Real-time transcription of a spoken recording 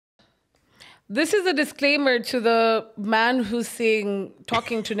This is a disclaimer to the man who's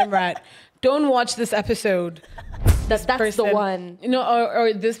talking to Nimrat. Don't watch this episode. That's the one. You know,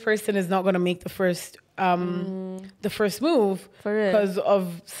 or this person is not going to make the first move because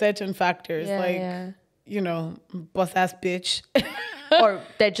of certain factors, you know, boss ass bitch, or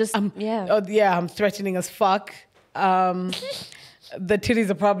they're just I'm threatening as fuck. The titties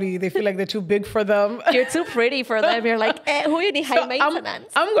are probably, they feel like they're too big for them. You're too pretty for them. You're like, who you need high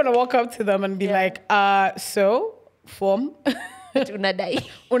maintenance? I'm gonna walk up to them and be like, so form. Una die.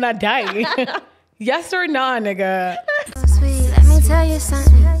 Una die. Yes or no, nigga? So sweet, let me tell you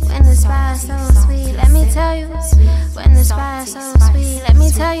something. When the spice so sweet, let me tell you. When the spice so sweet, let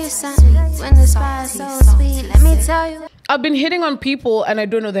me tell you something. When the spice so sweet, let me tell you. I've been hitting on people and I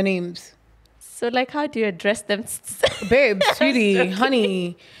don't know their names. So like, how do you address them? Babe, sweetie,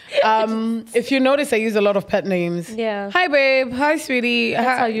 honey. If you notice, I use a lot of pet names. Yeah. Hi, babe. Hi, sweetie.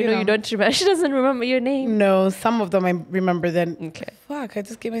 That's how you know you don't remember. She doesn't remember your name. No, some of them I remember then. Okay. Fuck, I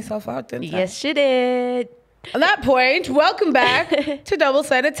just gave myself out, didn't I? Yes, she did. On that point, welcome back to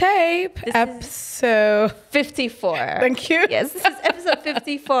Double-Sided Tape. Episode 54. Thank you. Yes, this is episode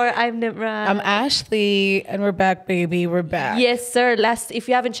 54. I'm Nimrat. I'm Ashley, and we're back, baby. We're back. Yes, sir. If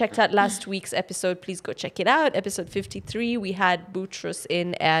you haven't checked out last week's episode, please go check it out. Episode 53, we had Boutros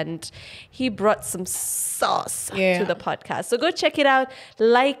in, and he brought some sauce to the podcast. So go check it out.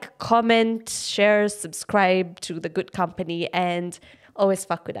 Like, comment, share, subscribe to The Good Company, and always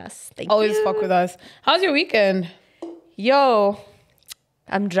fuck with us. Thank you. Always fuck with us. How's your weekend? Yo,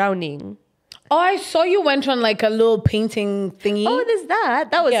 I'm drowning. Oh, I saw you went on like a little painting thingy. Oh, there's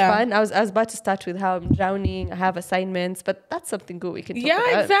that. That was fun. I was about to start with how I'm drowning. I have assignments, but that's something good we can talk about.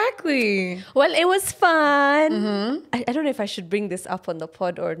 Yeah, exactly. Well, it was fun. Mm-hmm. I don't know if I should bring this up on the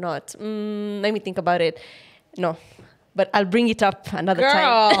pod or not. Let me think about it. No. But I'll bring it up another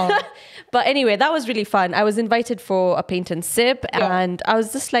time. But anyway, that was really fun. I was invited for a paint and sip, and I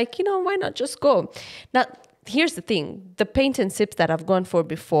was just like, why not just go? Now, here's the thing. The paint and sips that I've gone for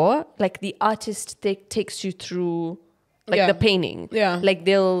before, like the artist takes you through the painting. Yeah. Like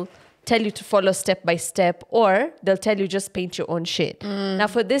they'll tell you to follow step by step, or they'll tell you just paint your own shit. Now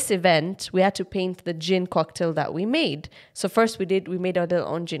for this event, we had to paint the gin cocktail that we made. So first we made our little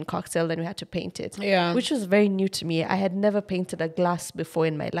own gin cocktail, then we had to paint it. Yeah. Which was very new to me. I had never painted a glass before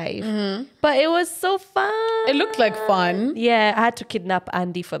in my life. But it was so fun. It looked like fun. Yeah, I had to kidnap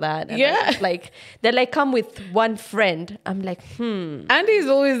Andy for that. And they're like, come with one friend. I'm like, Andy is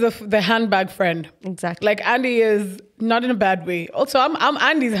always the handbag friend. Exactly. Like Andy is not in a bad way. Also, I'm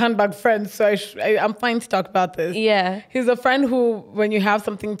Andy's handbag friend, so I'm fine to talk about this. Yeah. He's a friend who, when you have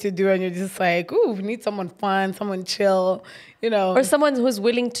something to do and you're just like, ooh, we need someone fun, someone chill, Or someone who's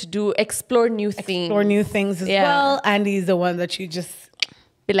willing to explore new things. Explore new things as well. Andy's the one that you just...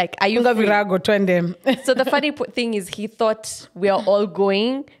 Be like, are you free? So the funny thing is, he thought we are all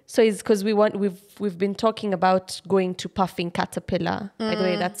going. So it's because we've been talking about going to Puffing Caterpillar. By the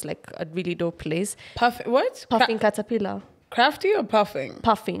way, that's like a really dope place. Puffing Caterpillar. Crafty or puffing?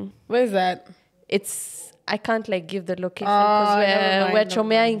 Puffing. Where is that? I can't give the location because we're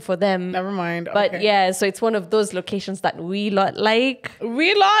chomeaing for them. Never mind. But yeah, so it's one of those locations that we lot like.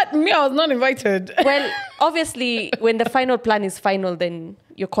 We lot? Me, I was not invited. Well, obviously, when the final plan is final, then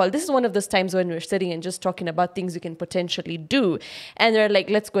you're called. This is one of those times when we're sitting and just talking about things you can potentially do. And they're like,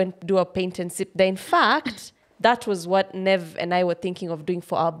 let's go and do a paint and sip there. In fact, that was what Nev and I were thinking of doing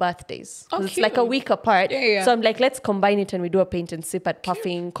for our birthdays. It's like a week apart. Yeah. So I'm like, let's combine it and we do a paint and sip at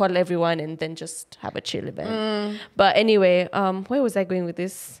Puffing, call everyone, and then just have a chill event. But anyway, where was I going with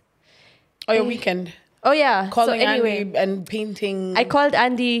this? Oh, your weekend. Oh, yeah. Calling Andy and painting. I called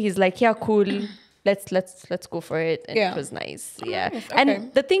Andy. He's like, yeah, cool. Let's go for it. And it was nice. Yeah. Nice. Okay.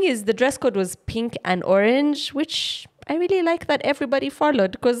 And the thing is, the dress code was pink and orange, which I really like that everybody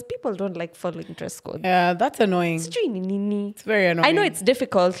followed, because people don't like following dress code. Yeah, that's annoying. It's very annoying. I know it's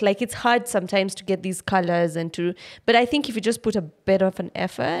difficult. Like, it's hard sometimes to get these colors but I think if you just put a bit of an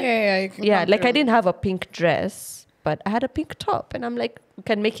effort. You can. Yeah, like I didn't have a pink dress, but I had a pink top, and I'm like, we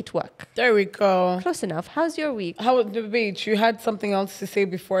can make it work. There we go. Close enough. How's your week? How was the beach? You had something else to say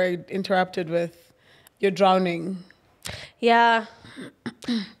before I interrupted with you're drowning. Yeah.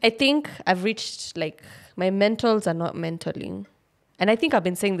 I think I've reached, my mentals are not mentaling. And I think I've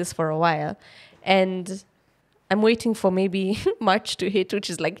been saying this for a while. And I'm waiting for maybe March to hit, which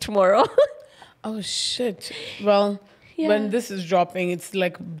is tomorrow. Oh, shit. Well, when this is dropping, it's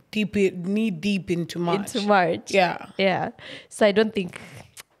knee deep into March. Yeah. Yeah. So I don't think,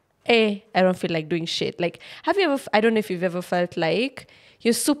 I don't feel like doing shit. I don't know if you've ever felt like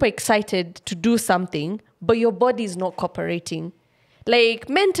you're super excited to do something, but your body is not cooperating. Like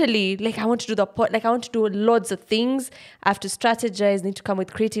mentally, like I want to do I want to do loads of things. I have to strategize, need to come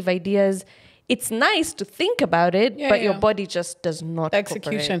with creative ideas. It's nice to think about it, but your body just does not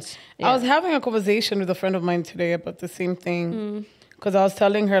execution. I was having a conversation with a friend of mine today about the same thing. Because I was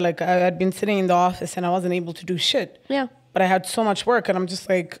telling her, like, I had been sitting in the office and I wasn't able to do shit. Yeah. But I had so much work and I'm just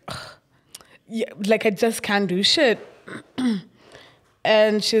like, like, I just can't do shit.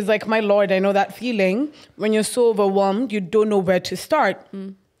 And she's like, my Lord, I know that feeling. When you're so overwhelmed, you don't know where to start.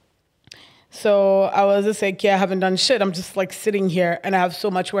 So I was just like, I haven't done shit. I'm just like sitting here and I have so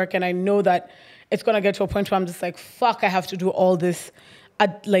much work and I know that it's going to get to a point where I'm just like, fuck, I have to do all this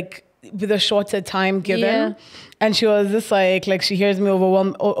at like with a shorter time given. Yeah. And she was just like she hears me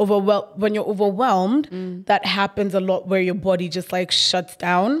overwhelmed. When you're overwhelmed, that happens a lot where your body just like shuts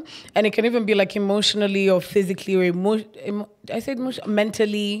down. And it can even be like emotionally or physically or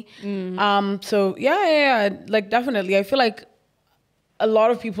mentally. So yeah. Like definitely. I feel like a lot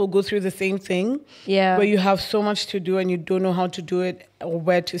of people go through the same thing. Yeah. Where you have so much to do and you don't know how to do it or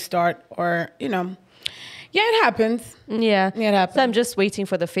where to start or, you know. Yeah, it happens. Yeah, it happens. So I'm just waiting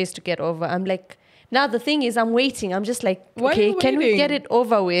for the phase to get over. I'm like, now the thing is, I'm waiting. I'm just like, okay, can we get it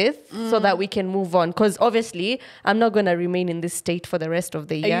over with so that we can move on? Because obviously, I'm not going to remain in this state for the rest of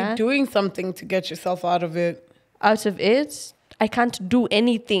the year. Are you doing something to get yourself out of it? Out of it? I can't do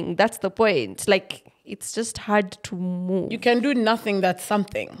anything. That's the point. Like, it's just hard to move. You can do nothing that's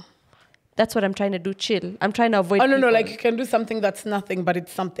something. That's what I'm trying to do, chill. I'm trying to avoid no, like you can do something that's nothing, but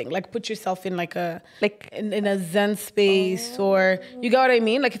it's something. Like put yourself in like a in a Zen space or you get what I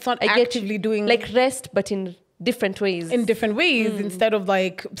mean? Like it's not actively doing like rest, but in different ways. In different ways. Instead of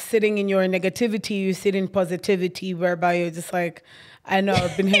like sitting in your negativity, you sit in positivity whereby you're just like, I know,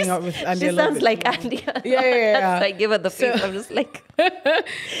 I've been hanging out with Andy. She sounds like Andy. Yeah. I give her the face. I'm just like,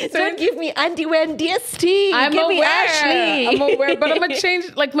 don't give me Andy when DST. I'm give aware. Me Ashley. I'm aware, but I'm gonna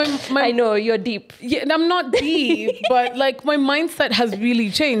change. Like my. I know you're deep. Yeah, and I'm not deep, but like my mindset has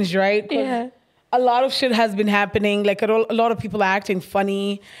really changed, right? Yeah. A lot of shit has been happening. Like a lot of people are acting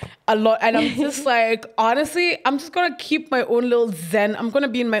funny. A lot, and I'm just like, honestly, I'm just gonna keep my own little zen. I'm gonna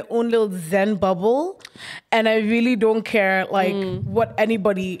be in my own little zen bubble, and I really don't care like what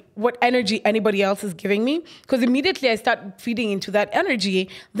energy anybody else is giving me. Because immediately I start feeding into that energy,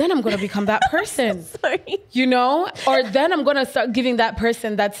 then I'm gonna become that person. Sorry, you know, or then I'm gonna start giving that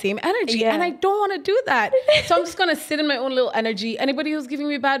person that same energy, and I don't want to do that. So I'm just gonna sit in my own little energy. Anybody who's giving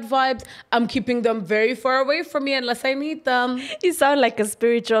me bad vibes, I'm keeping them very far away from me unless I need them. You sound like a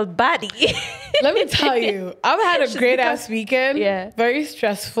spiritual baddie. Let me tell you, I've had a great ass weekend. Yeah. Very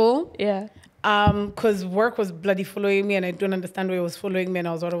stressful. Yeah. Because work was bloody following me and I don't understand why it was following me and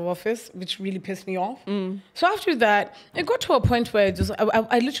I was out of office, which really pissed me off. So after that, it got to a point where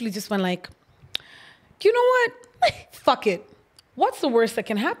I literally just went like, you know what? Fuck it. What's the worst that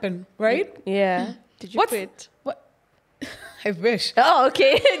can happen, right? Yeah. Did you quit? What? I wish. Oh,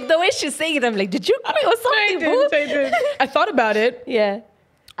 okay. The way she's saying it, I'm like, did you quit or something? I did. I thought about it. Yeah.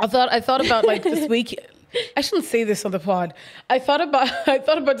 I thought about like this week. I shouldn't say this on the pod. I thought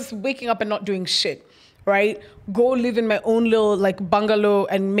about just waking up and not doing shit, right? Go live in my own little like bungalow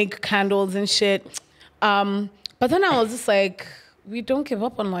and make candles and shit. But then I was just like, we don't give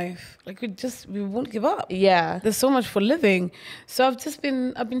up on life. Like we won't give up. Yeah. There's so much for living. So I've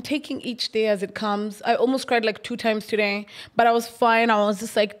been taking each day as it comes. I almost cried like 2 times today, but I was fine. I was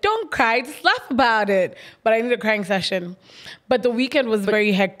just like, don't cry, just laugh about it. But I need a crying session. But the weekend was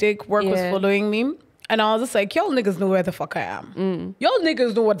very hectic. Work was following me. And I was just like, y'all niggas know where the fuck I am. Y'all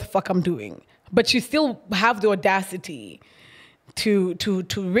niggas know what the fuck I'm doing. But you still have the audacity to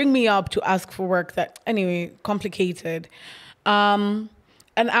ring me up to ask for work that, anyway, complicated. And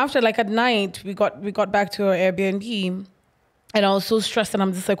after like at night, we got back to our Airbnb and I was so stressed and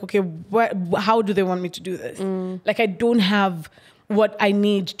I'm just like, okay, how do they want me to do this? Like I don't have what I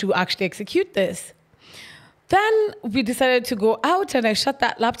need to actually execute this. Then we decided to go out and I shut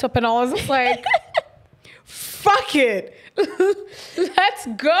that laptop and I was just like, fuck it. Let's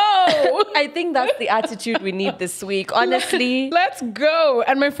go. I think that's the attitude we need this week, honestly. Let's go.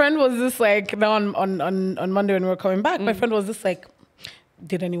 And my friend was just like, now on Monday when we were coming back, my friend was just like,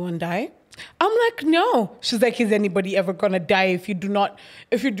 did anyone die? I'm like, no. She's like, is anybody ever gonna die if you do not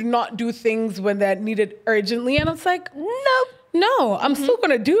do things when they're needed urgently? And I was like, no, I'm still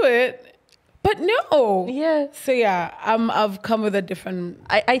gonna do it. But no. Yeah. So yeah, I've come with a different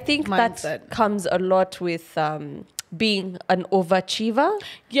I think mindset. That comes a lot with being an overachiever.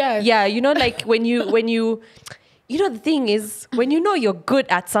 Yes. Yeah, you know, like when you know, the thing is, when you know you're good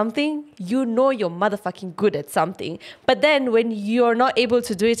at something, you know you're motherfucking good at something. But then when you're not able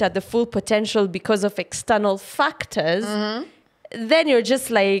to do it at the full potential because of external factors, then you're just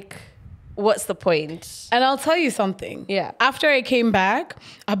like, what's the point? And I'll tell you something. Yeah. After I came back,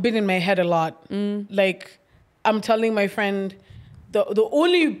 I've been in my head a lot. Like, I'm telling my friend, the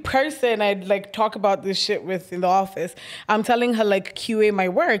only person I'd like talk about this shit with in the office, I'm telling her like QA my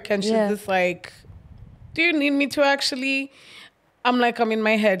work, and she's just like, do you need me to actually? I'm like, I'm in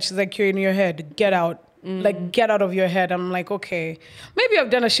my head. She's like, you're in your head. Get out. Like, get out of your head. I'm like, okay, maybe I've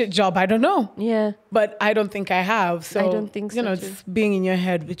done a shit job. I don't know. Yeah. But I don't think I have. So, I don't think so, you know, too. it's being in your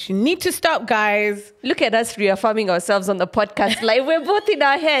head, which you need to stop, guys. Look at us reaffirming ourselves on the podcast. Like, we're both in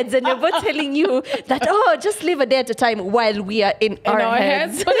our heads and we're both telling you that, oh, just live a day at a time while we are in our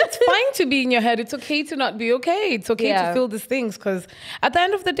heads. But it's fine to be in your head. It's okay to not be okay. It's okay to feel these things, because at the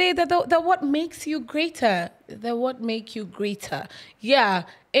end of the day, they're what makes you greater. They're what make you greater. Yeah,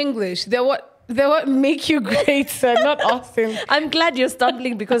 English. They're what make you greater, not Austin. I'm glad you're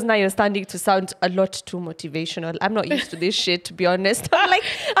stumbling, because now you're starting to sound a lot too motivational. I'm not used to this shit, to be honest. I'm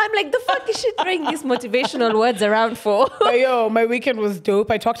like, the fuck is she throwing these motivational words around for? But yo, my weekend was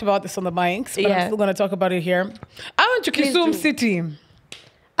dope. I talked about this on the mics, but I'm still gonna talk about it here. I went to Kisumu City.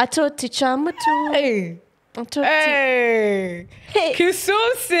 Atoti chamatu. Hey. Hey.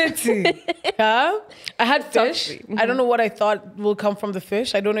 Kisumu City. Huh? I had fish. I don't know what I thought will come from the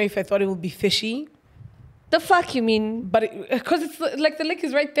fish. I don't know if I thought it would be fishy. The fuck you mean? But because it's like the lake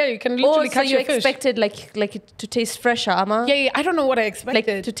is right there, you can literally catch so you your fish. expected like it to taste fresher, Ama? Yeah, I don't know what I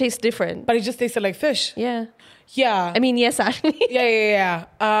expected. Like to taste different. But it just tasted like fish. Yeah. Yeah. I mean, yes, actually. Yeah.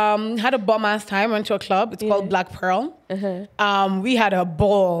 Had a bomb ass time. Went to a club. It's called Black Pearl. We had a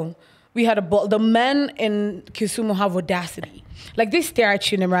ball. The men in Kisumu have audacity. Like, they stare at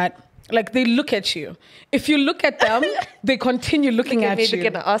you, Nimrat. Like, they look at you. If you look at them, they continue looking at you.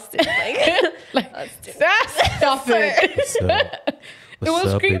 Looking at Austin. Like, stop it. So, It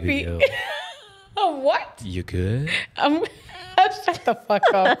was up, creepy. baby girl? What? You good? Shut the fuck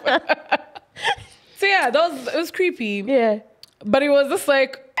up. So yeah, it was creepy. Yeah. But it was just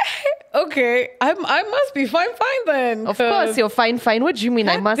like, okay, I must be fine then. Of course, you're fine. What do you mean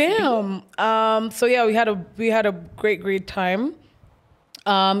I must be? Damn. So yeah, we had a great time.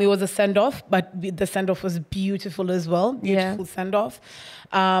 It was a send-off, but the send-off was beautiful as well. Beautiful send-off.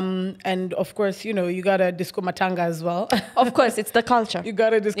 And of course, you know, you got a disco matanga as well. Of course, it's the culture. You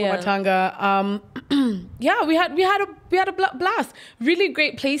got a disco matanga. Yeah, we had a blast. Really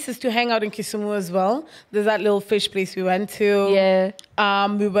great places to hang out in Kisumu as well. There's that little fish place we went to. Yeah.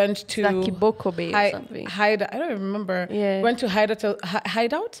 We went to like Kiboko Bay or something. Hideout. I don't remember. Yeah. Went to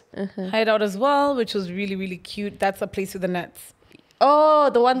Hideout. Hideout as well, which was really, really cute. That's a place with the nets. Oh,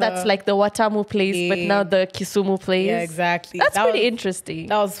 the one that's like the Watamu place, but now the Kisumu place. Yeah, exactly. That's pretty interesting.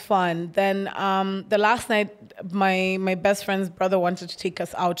 That was fun. Then the last night, my best friend's brother wanted to take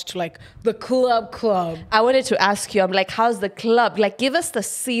us out to like the club. I wanted to ask you, I'm like, how's the club? Like, give us the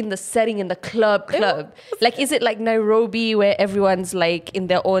scene, the setting in the club. Like, is it like Nairobi where everyone's like in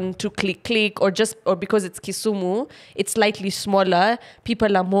their own click, or because it's Kisumu, it's slightly smaller,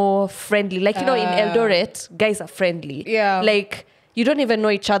 people are more friendly. Like, you know, in Eldoret, guys are friendly. Yeah. Like, you don't even know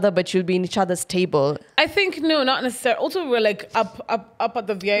each other, but you'll be in each other's table. I think, no, not necessarily. Also, we're like up at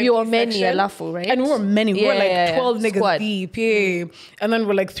the VIP You were many, section. Alafu, right? And we were many. We were like 12 niggas Squad. deep. Yeah. And then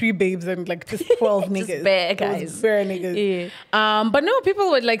we're like 3 babes and like just 12 niggas. Just bare It was guys. bare niggas. Yeah. But no,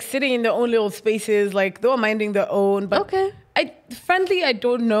 people were like sitting in their own little spaces. Like, they were minding their own. But Okay. Friendly, I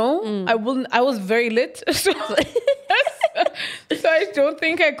don't know. I was very lit. So I don't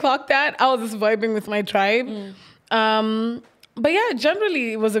think I clocked that. I was just vibing with my tribe. But yeah,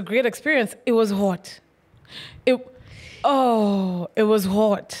 generally, it was a great experience. It was hot. It was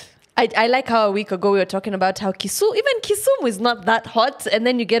hot. I like how a week ago we were talking about how even Kisumu is not that hot, and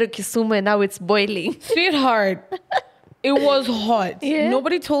then you get to Kisumu and now it's boiling. Sweetheart, it was hot. Yeah.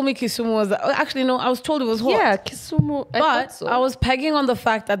 Nobody told me Kisumu was... Actually, no, I was told it was hot. Yeah, Kisumu. But I was pegging on the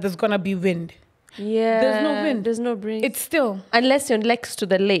fact that there's going to be wind. Yeah. There's no wind. There's no breeze. It's still... Unless you're next to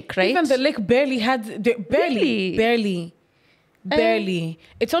the lake, right? Even the lake barely had... Barely.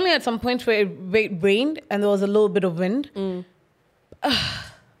 It's only at some point where it rained and there was a little bit of wind.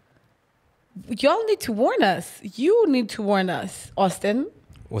 Y'all need to warn us. You need to warn us, Austin.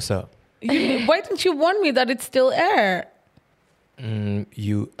 What's up? Why didn't you warn me that it's still air?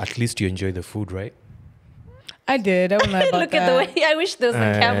 At least you enjoy the food, right? I did. I don't know about Look that. at the way. I wish there was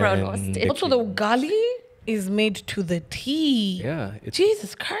a camera on And Austin. Also, the ugali is made to the T. Yeah.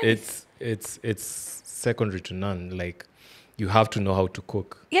 Jesus Christ. It's secondary to none. Like, you have to know how to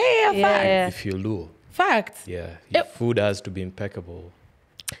cook. Yeah, fact. If you're Luo. Fact. Yeah. Your food has to be impeccable.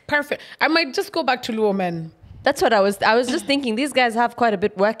 Perfect. I might just go back to Luo men. That's what I was just thinking. These guys have quite a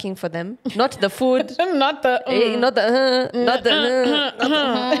bit working for them. Not the food. Not the.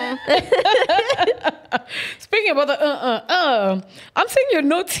 Speaking about the I'm seeing your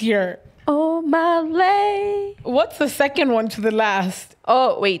notes here. Oh my lay. What's the second one to the last?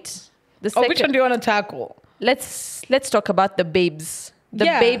 Oh wait. The second. Which one do you want to tackle? Let's talk about the babes. The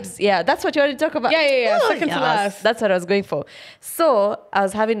Yeah. babes. Yeah, that's what you want to talk about. Yeah. Oh, Second to yes. last. That's what I was going for. So I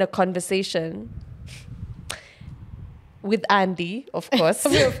was having a conversation with Andy, of course.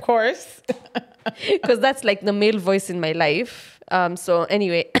 Of course. Because that's like the male voice in my life. So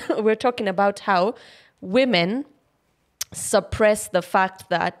anyway, we're talking about how women suppress the fact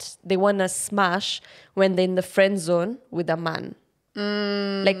that they want to smash when they're in the friend zone with a man.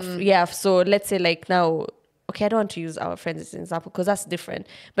 So let's say like now, okay, I don't want to use our friends as an example because that's different.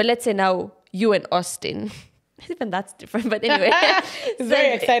 But let's say now you and Austin, even that's different. But anyway. He's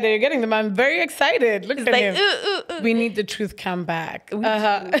very excited. You're getting the man very excited. Look at like, him. We need the truth come back.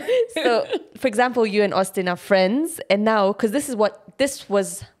 So, for example, you and Austin are friends, and now, because this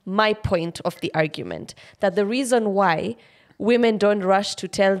was my point of the argument, that the reason why women don't rush to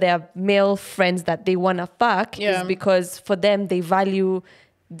tell their male friends that they want to fuck is because for them, they value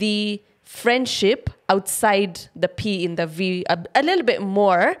the friendship outside the P in the V a little bit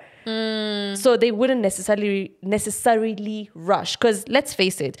more. So they wouldn't necessarily rush. Because let's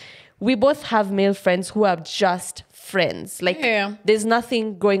face it, we both have male friends who are just friends. Like there's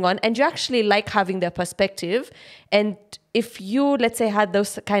nothing going on. And you actually like having their perspective. And if you, let's say, had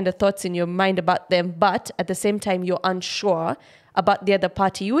those kind of thoughts in your mind about them, but at the same time you're unsure about the other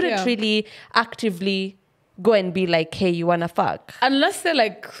party, you wouldn't really actively go and be like, hey, you wanna fuck? Unless they're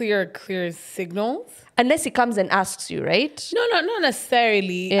like clear signals. Unless he comes and asks you, right? No, not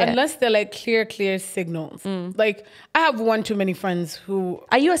necessarily. Yeah. Unless they're like clear signals. Like I have one too many friends who.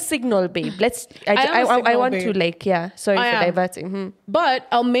 Are you a signal babe? am a I signal want babe. to like, sorry I for am. diverting. But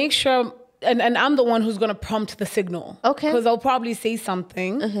I'll make sure, and I'm the one who's gonna prompt the signal. Okay. Because I'll probably say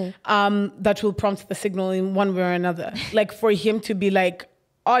something that will prompt the signal in one way or another. Like for him to be like,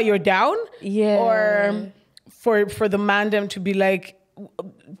 "Oh, you're down," Yeah. or for the mandem to be like,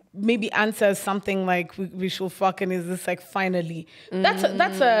 maybe answer something like we should fuck, and is this like finally? That's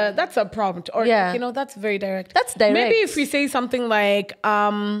a prompt, or that's very direct. That's direct. Maybe if we say something like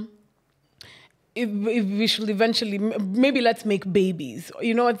if we should eventually, maybe let's make babies.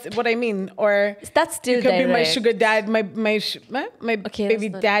 You know what I mean? Or That's still you could be my direct. sugar dad, my baby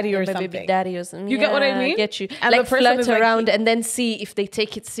daddy or my something. baby daddy or something. You get what I Yeah, mean? I get you. And like the person flirt is like, around and then see if they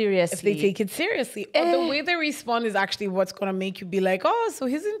take it seriously. if they take it seriously. Or the way they respond is actually what's gonna make you be like, oh, so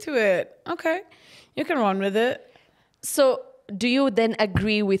he's into it. Okay, you can run with it. So do you then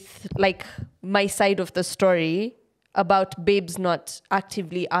agree with like my side of the story about babes not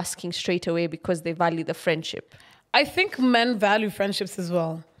actively asking straight away because they value the friendship? I think men value friendships as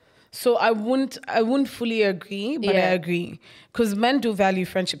well. So I wouldn't fully agree, but I agree. Because men do value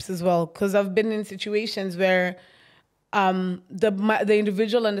friendships as well. Because I've been in situations where the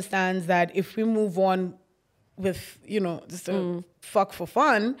individual understands that if we move on with, just a fuck for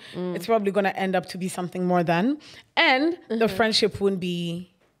fun, it's probably going to end up to be something more than. And the friendship wouldn't be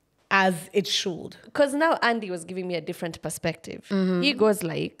as it should. Because now Andy was giving me a different perspective. He goes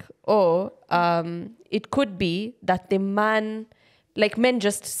like, it could be that the man, like men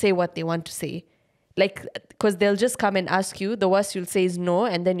just say what they want to say. Like, because they'll just come and ask you, the worst you'll say is no,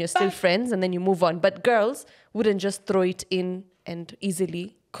 and then you're still friends, and then you move on. But girls wouldn't just throw it in and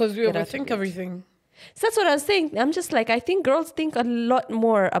easily. Because we get out of overthink it. everything. So that's what I was saying. I'm just like, I think girls think a lot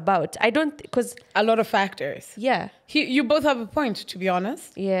more about. I don't, because, A lot of factors. yeah. You both have a point, to be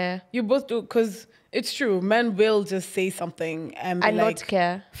honest. Yeah. You both do, because it's true. Men will just say something and be And like, not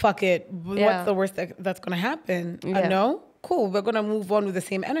care. fuck it. Yeah. What's the worst that's going to happen? Yeah. No? Cool. We're going to move on with the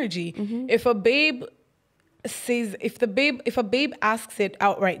same energy. If a babe asks it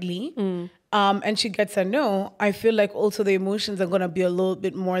outrightly, and she gets a no, I feel like also the emotions are going to be a little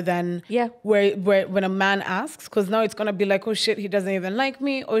bit more than where when a man asks, because now it's going to be like, oh shit, he doesn't even like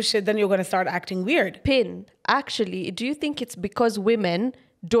me. Oh shit, then you're going to start acting weird. Pin, actually, do you think it's because women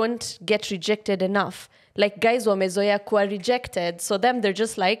don't get rejected enough? Like guys wamezoea kuwa rejected, so them they're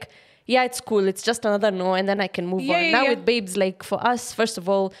just like, yeah, it's cool, it's just another no, and then I can move on. Now with babes, like for us, first of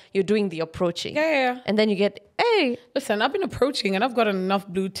all, you're doing the approaching. And then you get, hey. Listen, I've been approaching and I've gotten enough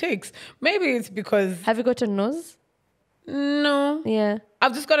blue ticks. Maybe it's because... Have you got a nose? No. Yeah.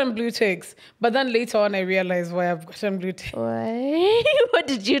 I've just gotten blue ticks. But then later on, I realized why I've gotten blue ticks. Why? What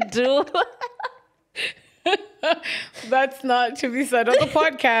did you do? That's not to be said on the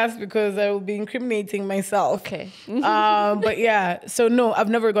podcast because I will be incriminating myself. Okay. But yeah, so no, I've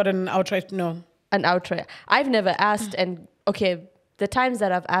never gotten an outright no. an outright. I've never asked, and okay, the times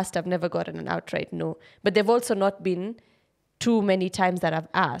that I've asked, I've never gotten an outright no. But they've also not been too many times that I've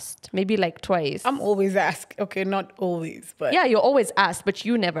asked. Maybe like twice. I'm always asked. Okay, not always, but Yeah, you're always asked, but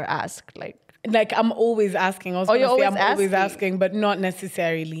you never ask. like I'm always asking. I was Oh, gonna you're say always I'm always asking. asking, but not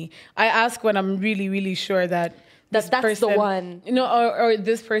necessarily. I ask when I'm really, really sure that this That's person, the one. You know, or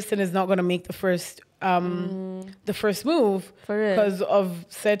this person is not gonna make the first move For real. because of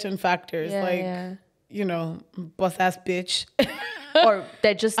certain factors, Yeah, like yeah. you know, boss ass bitch. Or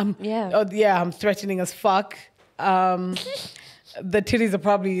they're just, yeah. Oh yeah, I'm threatening as fuck. The titties are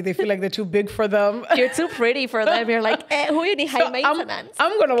probably, they feel like they're too big for them. You're too pretty for them. You're like, who you need high So maintenance?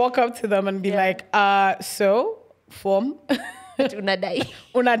 I'm gonna walk up to them and be like, so form Una die.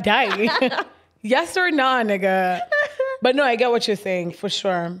 una die. Yes or no, nigga. But no, I get what you're saying for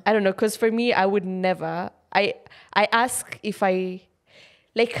sure. I don't know, because for me, I would never. I ask if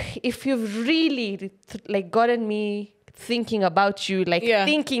if you've really gotten me thinking about you, Yeah.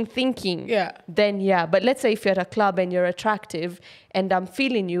 thinking. Yeah. Then yeah. But let's say if you're at a club and you're attractive and I'm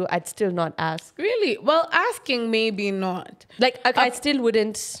feeling you, I'd still not ask. Really? Well, asking maybe not. I still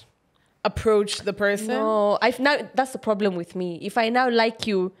wouldn't. Approach the person. No, that's the problem with me. If I now like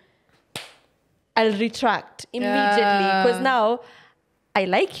you, I'll retract immediately because now I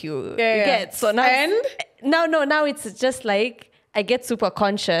like you. Yeah, You yeah. get so now. And? Now it's just like I get super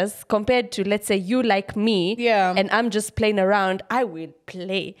conscious compared to, let's say you like me, Yeah. and I'm just playing around. I will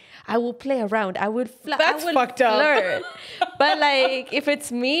play around. I will That's fucked up. flirt. But if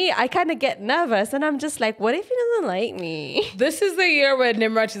it's me, I kind of get nervous, and I'm just like, what if he doesn't like me? This is the year where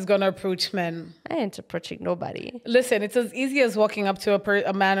Nimrod is gonna approach men. I ain't approaching nobody. Listen, it's as easy as walking up to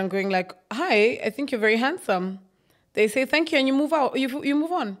a man and going like, "Hi, I think you're very handsome." They say thank you and you move out. You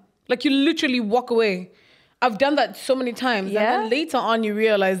move on. Like you literally walk away. I've done that so many times. Yeah? And then later on you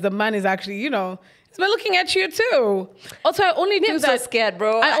realize the man is actually, he's been looking at you too. Also, I only do I'm that. so scared,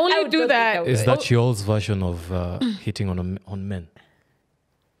 bro. I only don't do think that. I would. Is that y'all's version of hitting on men?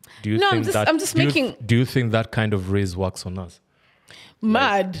 Do you No, think I'm just making- Do you think that kind of raise works on us?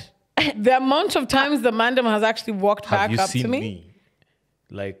 Mad. The amount of times the mandem has actually walked Have back you up seen to me. me?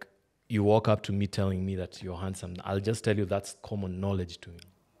 Like you walk up to me telling me that you're handsome. I'll just tell you that's common knowledge to me.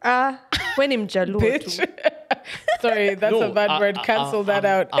 When him jalo Bitch. too. Sorry, that's a bad word. Cancel that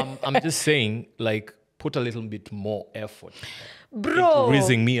out. I'm just saying, put a little bit more effort Bro. into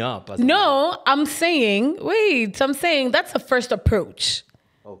raising me up. As a man. No, I'm saying that's a first approach.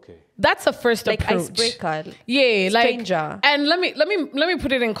 Okay. That's a first Like approach. icebreaker. Yeah, Stranger. and let me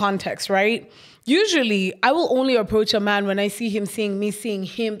put it in context, right? Usually, I will only approach a man when I see him seeing me, seeing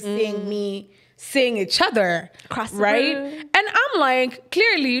him, seeing me, seeing each other, Cross the right? road. And I'm like,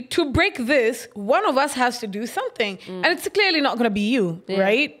 clearly, to break this, one of us has to do something, and it's clearly not going to be you,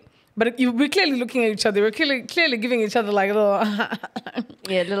 right? But we're clearly looking at each other. We're clearly giving each other like a little,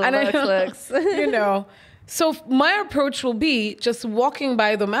 Yeah, little And I- looks. So my approach will be just walking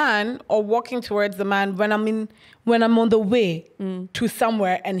by the man or walking towards the man when I'm on the way to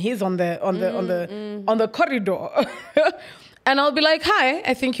somewhere and he's on the corridor. And I'll be like, "Hi,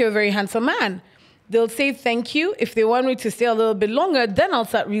 I think you're a very handsome man." They'll say thank you. If they want me to stay a little bit longer, then I'll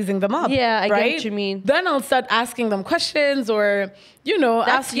start raising them up. Yeah, I get right? what you mean. Then I'll start asking them questions or, That's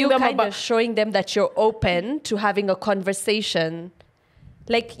asking you them kind about of showing them that you're open to having a conversation.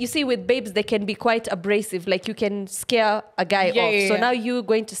 Like you see with babes, they can be quite abrasive. Like you can scare a guy Yeah, off. yeah, So yeah. now you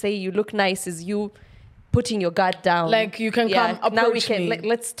going to say you look nice is you putting your guard down. Like, you can come now we approach can me.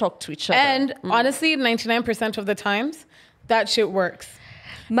 let's talk to each other. And honestly, 99% of the times, that shit works.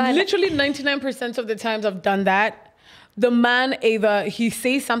 Man- Literally 99% of the times I've done that. The man either he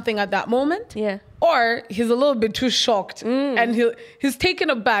says something at that moment, Yeah. or he's a little bit too shocked and he's taken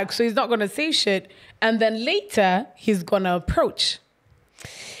aback, so he's not gonna say shit. And then later he's gonna approach.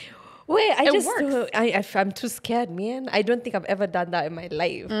 Wait, It works. I'm too scared, man. I don't think I've ever done that in my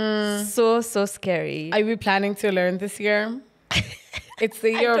life. So scary. Are you planning to learn this year? It's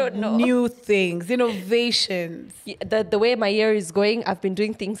the year don't of know. new things, innovations. The way my year is going, I've been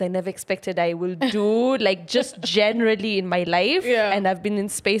doing things I never expected I will do, like just generally in my life. Yeah. And I've been in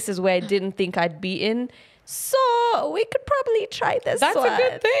spaces where I didn't think I'd be in. So we could probably try this. That's a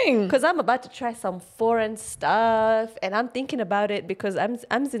good thing. Because I'm about to try some foreign stuff, and I'm thinking about it because I'm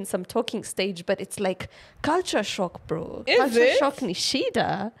in some talking stage, but it's like culture shock, bro. Is Culture it? shock,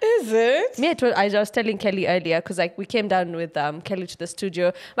 Nishida. Is it? Me, I was telling Kelly earlier because we came down with Kelly to the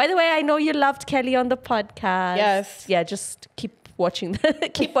studio. By the way, I know you loved Kelly on the podcast. Yes. Yeah, just keep watching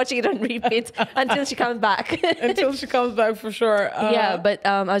it on repeat until she comes back. Until she comes back for sure. Yeah, but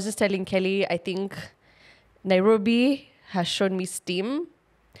I was just telling Kelly, I think Nairobi has shown me steam.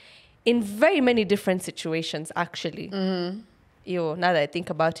 in very many different situations, actually. Yo, now that I think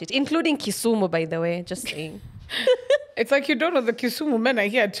about it, including Kisumu, by the way, just saying. It's like you don't know the Kisumu men are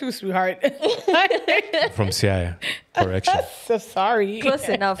here too, sweetheart. From Siaya. Correction. So sorry. Close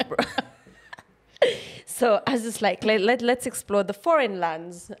enough, bro. So I was just like, let's explore the foreign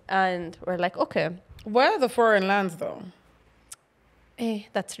lands. And we're like, okay. Where are the foreign lands though?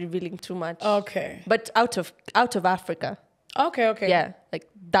 That's revealing too much. Okay. But out of Africa. Okay. Yeah, like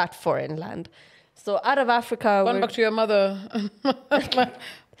that foreign land. So out of Africa, Going back to your mother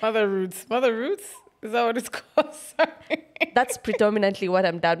roots. Mother roots? Is that what it's called? Sorry. that's predominantly what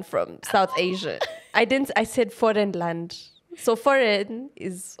I'm done from, South Asia. I said foreign land. So foreign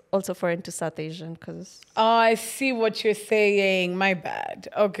is also foreign to South Asian because. Oh, I see what you're saying. My bad.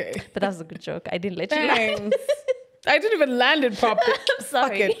 Okay. But that was a good joke. I didn't let you laugh. Thanks. I didn't even land it properly. I'm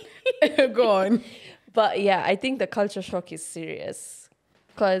sorry. Fuck it. Go on. But yeah, I think the culture shock is serious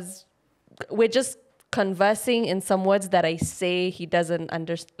because we're just conversing in some words that I say he doesn't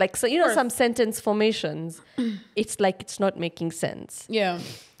understand. Like, so, some sentence formations, it's like it's not making sense. Yeah.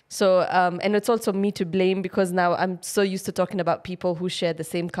 So, and it's also me to blame because now I'm so used to talking about people who share the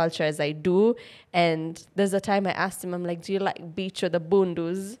same culture as I do. And there's a time I asked him, I'm like, do you like beach or the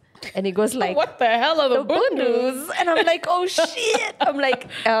Bundus? And he goes like, what the hell are the Bundus? And I'm like, oh shit. I'm like,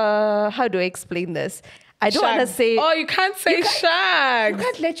 how do I explain this? I don't want to say. Oh, you can't say shag. You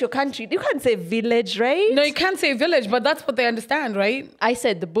can't let your country. You can't say village, right? No, you can't say village, but that's what they understand, right? I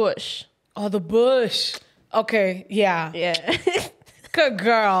said the bush. Oh, the bush. Okay, yeah. Yeah. Good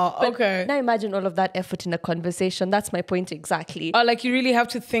girl. But okay. Now imagine all of that effort in a conversation. That's my point exactly. Oh, like you really have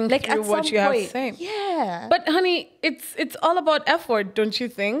to think Like through at what some you have to point, say. yeah. But honey, it's all about effort, don't you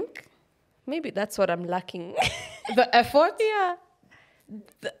think? Maybe that's what I'm lacking. The effort? Yeah.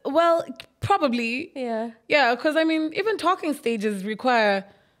 Well, probably. Yeah. Yeah, because I mean, even talking stages require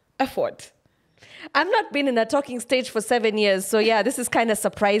effort. I've not been in a talking stage for 7 years, so yeah, this is kind of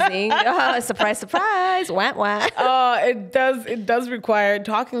surprising. Surprise, surprise. Wah, wah. It does require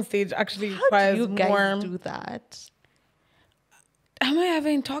talking stage actually How requires do you guys more. do that? Am I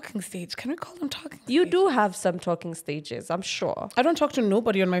having talking stage? Can we call them talking You stage? do have some talking stages, I'm sure. I don't talk to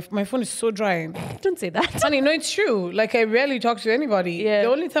nobody on my phone is so dry. Don't say that. Honey, no, it's true. Like I rarely talk to anybody. Yeah. The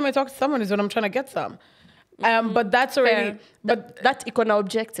only time I talk to someone is when I'm trying to get some. But that's already. Fair. But That's econo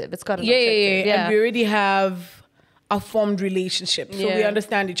objective. It's got an yeah, objective. yeah. And we already have a formed relationship, so we Yeah.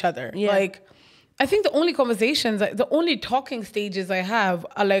 understand each other. Yeah. Like, I think the only conversations, the only talking stages I have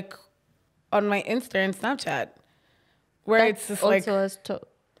are like on my Insta and Snapchat, where it's just like. also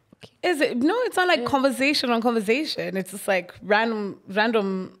Is it? No, it's not like conversation on conversation. It's just like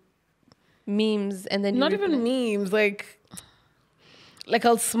random. memes and then Not you even memes. Like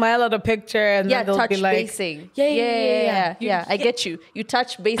I'll smile at a picture and yeah, then they'll touch be like, basing. Yeah. Yeah, I get you. You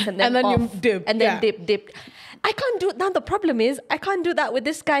touch base and then And then you off. dip, and then yeah. dip. I can't do now. The problem is I can't do that with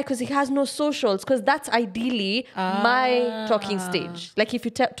this guy because he has no socials. Because that's ideally my talking stage. Like if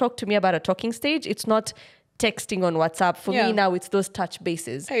you talk to me about a talking stage, it's not texting on WhatsApp. For Yeah. me now, it's those touch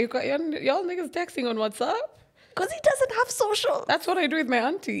bases. Hey, you got y'all niggas texting on WhatsApp? Because he doesn't have social. That's what I do with my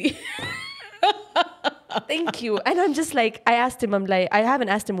auntie. Thank you. And I'm just like, I asked him, I'm like, I haven't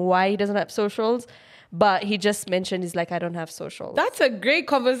asked him why he doesn't have socials, but he just mentioned, he's like, I don't have socials. That's a great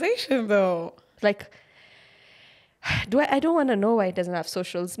conversation though. Like, I don't want to know why he doesn't have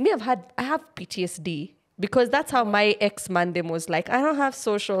socials. I have PTSD because that's how my ex-man was like, I don't have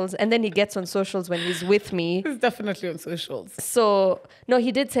socials. And then he gets on socials when he's with me. He's definitely on socials. So, no,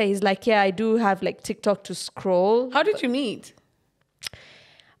 he did say, he's like, yeah, I do have like TikTok to scroll. How did you meet?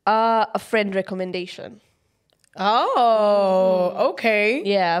 A friend recommendation. Oh, okay.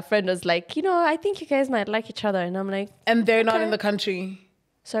 Yeah, a friend was like, I think you guys might like each other. And I'm like, And they're not Okay. in the country.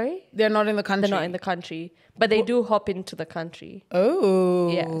 sorry? They're not in the country. They're not in the country, but they do hop into the country. Oh.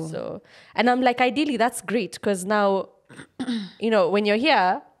 Yeah. So, and I'm like, ideally, that's great because now, when you're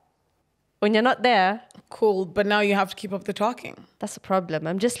here, when you're not there, Cool. But now you have to keep up the talking. that's a problem.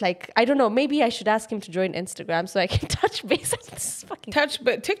 I'm just like, I don't know. Maybe I should ask him to join Instagram so I can touch base. This is fucking.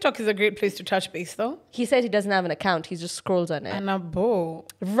 But TikTok is a great place to touch base though. He said he doesn't have an account. He just scrolls on it. And a bow.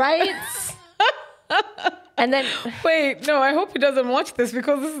 Right. And then Wait, no, I hope he doesn't watch this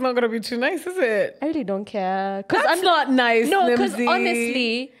because this is not going to be too nice, is it? I really don't care. Because That's not nice, No, because Nimsy.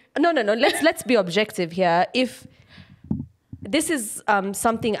 honestly, no. Let's be objective here. If this is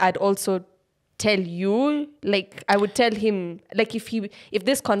something I'd also tell you, like I would tell him, like if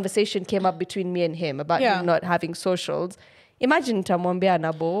this conversation came up between me and him about Yeah. him not having socials, imagine Tamwambia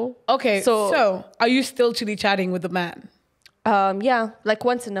Nabo. Okay, so are you still chitty chatting with the man? Yeah, like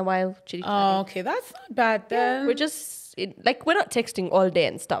once in a while, chitty-chatting. Oh, okay, that's not bad then. We're just like we're not texting all day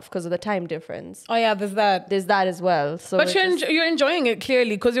and stuff because of the time difference. Oh yeah, there's that. There's that as well. So But you're enjoying it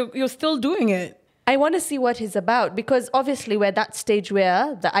clearly because you're still doing it. I want to see what he's about because obviously we're at that stage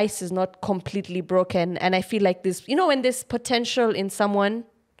where the ice is not completely broken, and I feel like this, when there's potential in someone,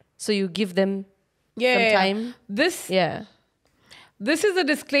 so you give them some time. This is a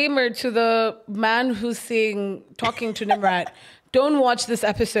disclaimer to the man who's talking to Nimrat. Don't watch this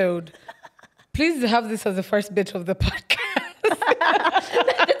episode. Please have this as the first bit of the podcast.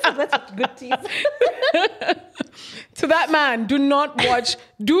 That's a good tease. To that man, do not,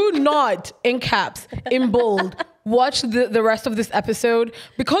 in caps, in bold, watch the rest of this episode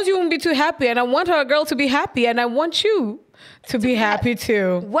because you won't be too happy. And I want our girl to be happy, and I want you to be happy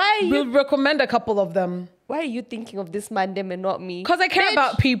too. We'll recommend a couple of them. Why are you thinking of this man, them, and not me? Because I care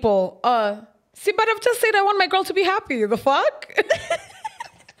about people. See, but I've just said I want my girl to be happy. The fuck?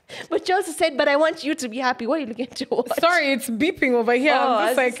 But you also said, but I want you to be happy. What are you looking to watch? Sorry, it's beeping over here.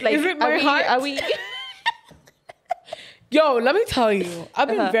 I'm just like, is it my heart? Are we? Yo, let me tell you, I've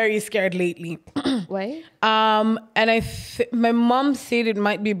been very scared lately. Why? And my mom said it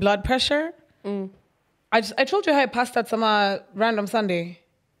might be blood pressure. I told you how I passed out some random Sunday.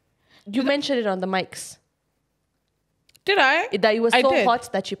 You mentioned it on the mics. Did I? That you were so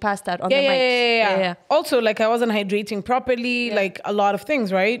hot that you passed out on the mics. Yeah. Also, like I wasn't hydrating properly, like a lot of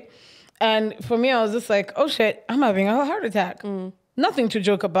things, right? And for me, I was just like, oh shit, I'm having a heart attack. Nothing to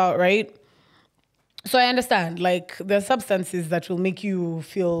joke about, right? So I understand, like there's substances that will make you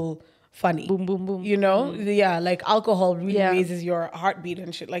feel funny. Boom, boom, boom. Yeah, like alcohol really raises your heartbeat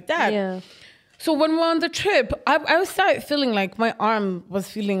and shit like that. Yeah. So when we're on the trip, I started feeling like my arm was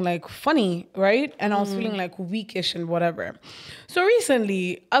feeling like funny, right? And I was feeling like weakish and whatever. So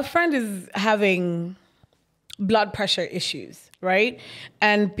recently, a friend is having blood pressure issues, right?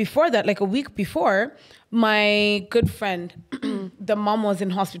 And before that, like a week before, my good friend, the mom was in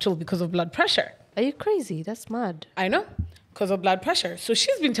hospital because of blood pressure. Are you crazy? That's mad. I know, because of blood pressure. So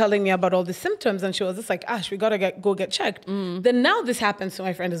she's been telling me about all the symptoms, and she was just like, Ash, we gotta go get checked. Then now this happens to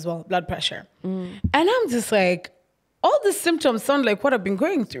my friend as well, blood pressure. And I'm just like, all the symptoms sound like what I've been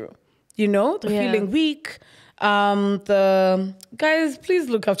going through. The feeling weak. The guys, please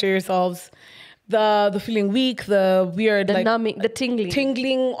look after yourselves. The feeling weak, the weird, the numbing, the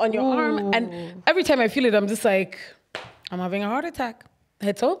tingling on your arm. And every time I feel it, I'm just like, I'm having a heart attack.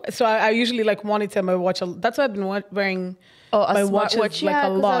 So I usually like monitor my watch. That's why I've been wearing my watch like a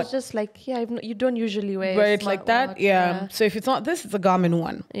lot. I was just like, you don't usually wear it like that. Yeah. So if it's not this, it's a Garmin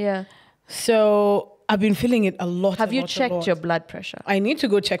one. Yeah. So I've been feeling it a lot. Have you checked your blood pressure? I need to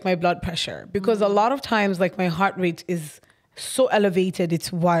go check my blood pressure because a lot of times like my heart rate is so elevated,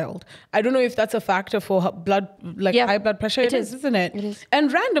 it's wild. I don't know if that's a factor for high blood pressure. It is, isn't it? It is.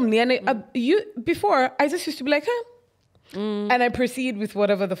 And randomly, and before I just used to be like, and I proceed with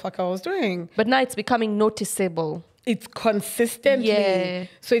whatever the fuck I was doing. But now it's becoming noticeable. It's consistently. Yeah.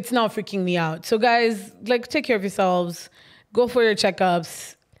 So it's now freaking me out. So guys, like take care of yourselves. Go for your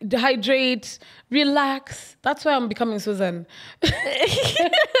checkups. Hydrate. Relax. That's why I'm becoming Susan.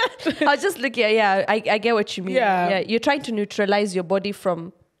 I was just looking. Yeah, I get what you mean. Yeah. You're trying to neutralize your body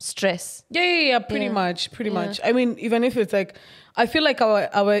from stress. Yeah. Pretty much. I mean, even if it's like, I feel like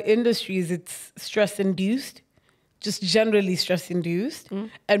our industries, it's stress induced. Just generally stress induced,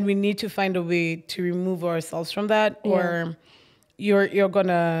 and we need to find a way to remove ourselves from that, or you're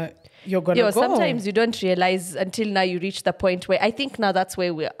gonna go. Sometimes you don't realize until now you reach the point where I think now that's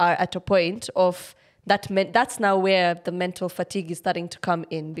where we are at a point of that. That's now where the mental fatigue is starting to come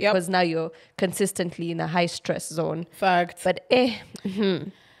in because now you're consistently in a high stress zone. Fact. But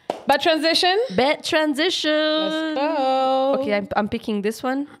Bad transition. Let's go. Okay, I'm picking this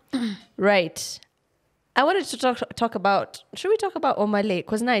one. Right. I wanted to talk about. Should we talk about Omale?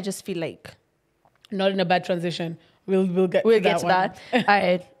 Because now I just feel like not in a bad transition. We'll get to that. All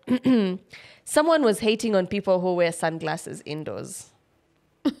right. Someone was hating on people who wear sunglasses indoors.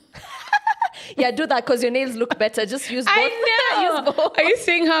 Yeah, do that because your nails look better. Just use both. I know. Use both. Are you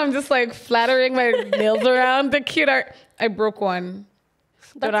seeing how I'm just like flattering my nails around? The cute art. I broke one.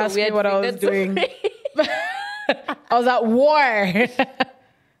 Don't ask me what I was doing. I was at war.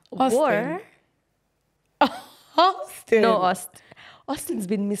 War? Austin. No, Austin's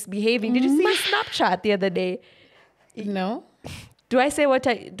been misbehaving. Did you see his Snapchat the other day? No. Do I say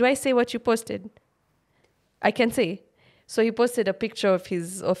what you posted? I can say. So he posted a picture of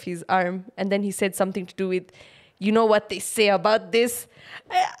his arm, and then he said something to do with, you know what they say about this.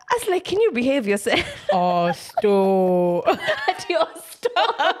 I was like, can you behave yourself? Oh, stop. And he was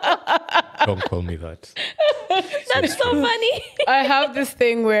Don't call me that. That's so funny. I have this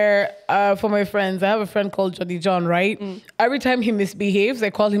thing where, for my friends, I have a friend called Johnny John, right? Every time he misbehaves, I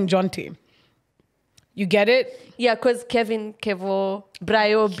call him Jonty. You get it? Yeah, because Kevin, Kevo,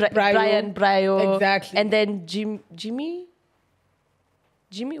 Brayo, Brayo. Brian, Brayo. Exactly. And then Jimmy?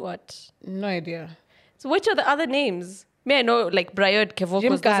 Jimmy what? No idea. So which are the other names? May I know, like Brayo and Kevo,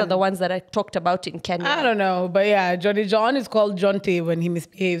 Jim because those are Khan. the ones that I talked about in Kenya. I don't know, but yeah, Johnny John is called Jonte when he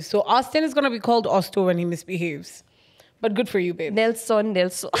misbehaves. So Austin is going to be called Osto when he misbehaves. But good for you, babe. Nelson.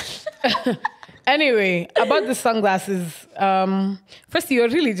 Anyway, about the sunglasses. First, you're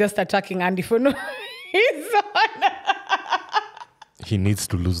really just attacking Andy for no reason. He needs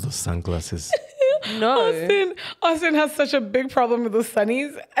to lose those sunglasses. No. Austin has such a big problem with those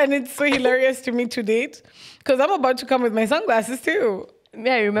sunnies, and it's so hilarious to me to date because I'm about to come with my sunglasses too.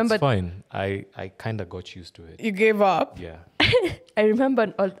 Yeah, I remember. It's fine. I kind of got used to it. You gave up. Yeah. I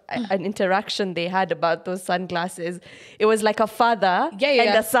remember an interaction they had about those sunglasses. It was like a father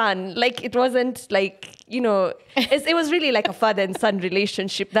and a son. Like it wasn't like, it was really like a father and son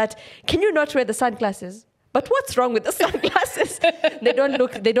relationship that, can you not wear the sunglasses? But what's wrong with the sunglasses? They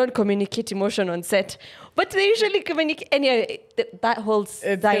don't communicate emotion on set. But they usually communicate. Anyway, that whole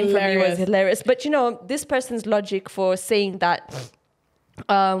time for me was hilarious. But this person's logic for saying that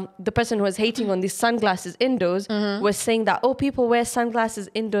the person who was hating on these sunglasses indoors was saying that, people wear sunglasses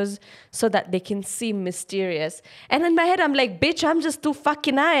indoors so that they can seem mysterious. And in my head, I'm like, bitch, I'm just too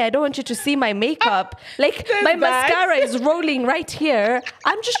fucking high. I don't want you to see my makeup. Like, my mascara is rolling right here.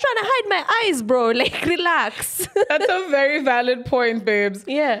 I'm just trying to hide my eyes, bro. Like, relax. That's a very valid point, babes.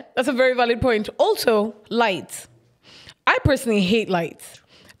 Yeah. That's a very valid point. Also, lights. I personally hate lights.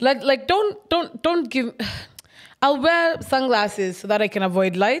 Like don't give... I'll wear sunglasses so that I can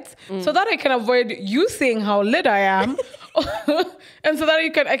avoid lights, so that I can avoid you seeing how lit I am, and so that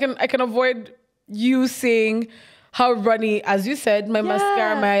I can avoid you seeing how runny, as you said, my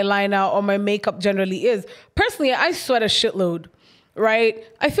mascara, my eyeliner, or my makeup generally is. Personally, I sweat a shitload. Right?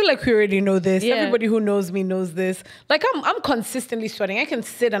 I feel like we already know this. Yeah. Everybody who knows me knows this. Like I'm consistently sweating. I can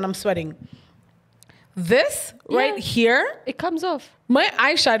sit and I'm sweating. This right here, It comes off. my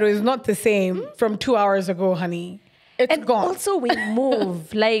eyeshadow is not the same from 2 hours ago, honey. It's And gone. also we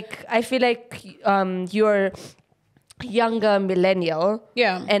move. Like, I feel like you're younger millennial.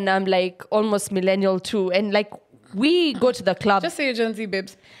 Yeah. And I'm like almost millennial too. And like we go to the club. Just say you're Gen Z,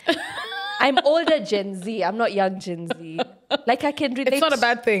 babes. I'm older Gen Z. I'm not young Gen Z. Like I can relate. It's not a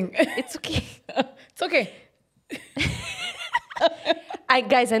bad thing. It's okay. It's okay.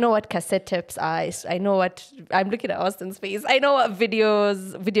 Guys, I know what cassette tapes are. I know what, I'm looking at Austin's face. I know what video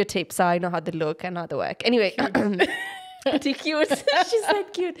tapes are. I know how they look and how they work. Anyway, pretty cute. She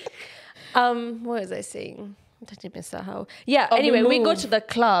said cute. What was I saying? Yeah, anyway, we go to the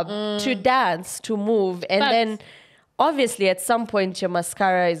club to dance, to move. And then obviously at some point your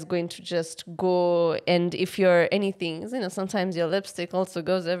mascara is going to just go. And if you're anything, sometimes your lipstick also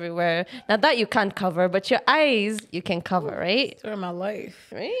goes everywhere. Now that you can't cover, but your eyes you can cover, right? Story of my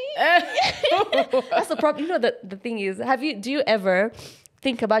life. Right? That's the problem. The thing is, do you ever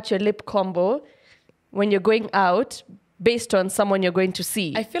think about your lip combo when you're going out based on someone you're going to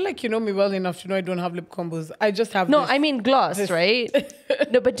see? I feel like you know me well enough to know I don't have lip combos. I just have No, this. I mean gloss, right?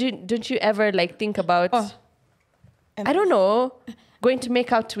 No, but don't you ever like think about, I don't know, going to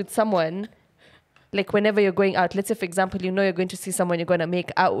make out with someone, like whenever you're going out, let's say for example, you're going to see someone you're going to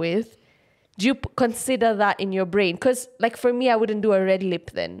make out with. Do you consider that in your brain? Because like for me, I wouldn't do a red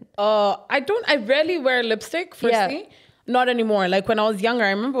lip then. I rarely wear lipstick, firstly. Not anymore. Like when I was younger,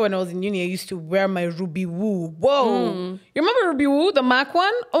 I remember when I was in uni, I used to wear my Ruby Woo. Whoa. You remember Ruby Woo, the MAC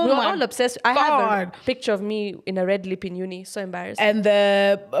one? Oh We're my all obsessed. I have a picture of me in a red lip in uni. So embarrassing. And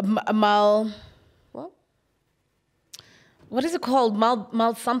the What? what is it called?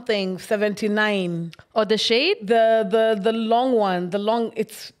 Mal something 79. Or the shade? The long one.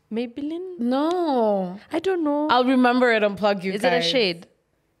 It's Maybelline? no. I don't know. I'll remember it, unplug you Is guys. it a shade?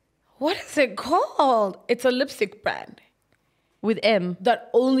 What is it called? It's a lipstick brand With M? that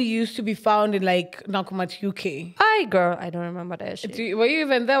only used to be found in like Nakumat UK. Aye, girl. I don't remember that shade. Were you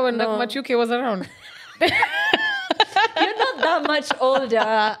even there when Nakumat UK was around? You're not that much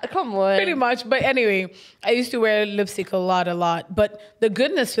older. Come on. Pretty much. But anyway, I used to wear lipstick a lot. But the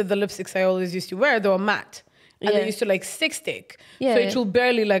goodness with the lipsticks I always used to wear, they were matte. And they used to like stick. Yeah, so it will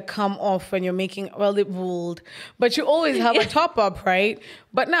barely like come off when you're making, well, it would. But you always have a top up, right?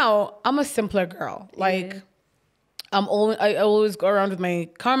 But now I'm a simpler girl. Like I always go around with my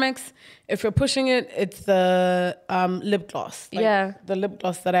Carmex. If you're pushing it, it's the lip gloss. Like the lip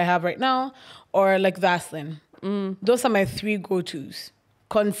gloss that I have right now, or like Vaseline. Those are my 3 go-tos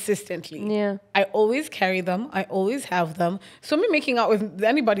consistently. Yeah. I always carry them. I always have them. So me making out with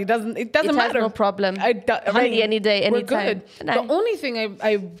anybody doesn't It matter. has no problem. Honey, any day, we're anytime. good. The only thing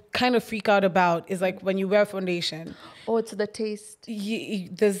I kind of freak out about is like when you wear foundation. Oh, it's the taste.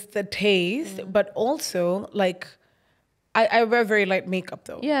 There's the taste, but also like I wear very light makeup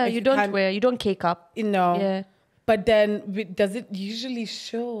though. Yeah, Like, you don't cake up. No. Yeah. But then does it usually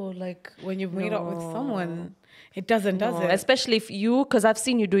show like when you've made out with someone? It doesn't, does it? Especially because I've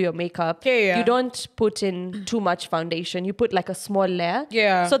seen you do your makeup. Yeah. You don't put in too much foundation. You put like a small layer.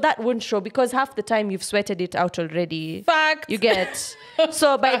 Yeah. So that won't show because half the time you've sweated it out already. Fact. You get.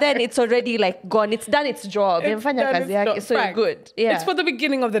 So by then it's already like gone. It's done its job. It's done its job. So you're Fact. good. Yeah. It's for the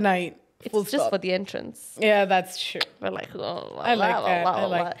beginning of the night. Full It's just stop. for the entrance. Yeah, that's true. We're like, oh, I like that. I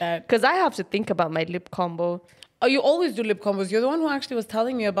like that. Because I have to think about my lip combo. Oh, you always do lip combos. You're the one who actually was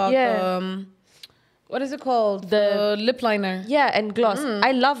telling me about the what is it called? The lip liner. Yeah, and gloss.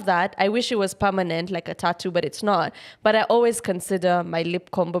 I love that. I wish it was permanent, like a tattoo, but it's not. But I always consider my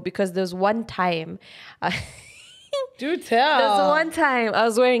lip combo because there's one time. Do tell. There's one time I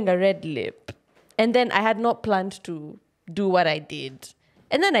was wearing a red lip, and then I had not planned to do what I did.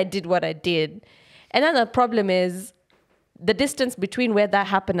 And then I did what I did. And then the problem is the distance between where that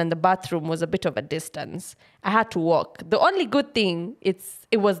happened and the bathroom was a bit of a distance. I had to walk. The only good thing, it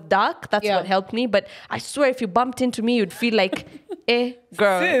was dark. That's what helped me. But I swear if you bumped into me, you'd feel like,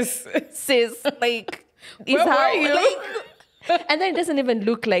 girl. Sis. Like, where were you? Like, and then it doesn't even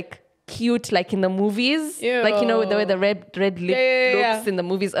look like cute like in the movies. Ew. Like, you know, the way the red lip looks in the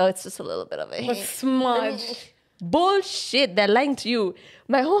movies. Oh, it's just a little bit of A smudge. Bullshit, they're lying to you.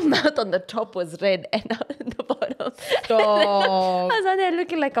 My whole mouth on the top was red and on the bottom. Stop. I was out there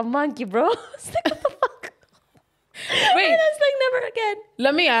looking like a monkey, bro. I was like, what the fuck? Wait. And I was like, never again.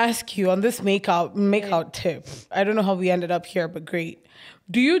 Let me ask you on this make-out tip. I don't know how we ended up here, but great.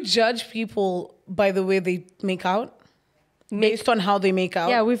 Do you judge people by the way they make out? Based on how they make out?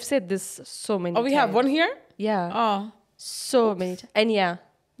 Yeah, we've said this so many times. Oh, we have one here? Yeah. Oh. So many times. And yeah.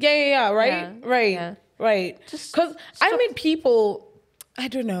 Yeah, right? Yeah. Right. Yeah. Right. Because I meet people, I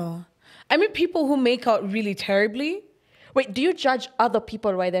don't know. I meet people who make out really terribly. Wait, do you judge other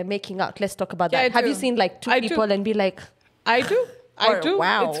people while they're making out? Let's talk about Yeah, that. I Have do. you seen like two I people do. and be like, I do. I Or, do.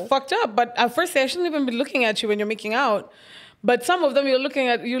 wow. It's fucked up. But at first, I shouldn't even be looking at you when you're making out. But some of them you look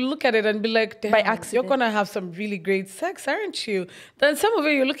at it and be like, damn, By accident. you're gonna have some really great sex, aren't you? Then some of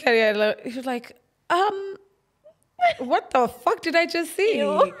it you look at it and you're like, what the fuck did I just see?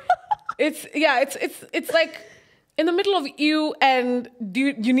 Ew. It's like in the middle of you and do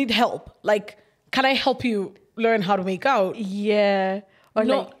you need help? Like, can I help you learn how to make out? yeah. Or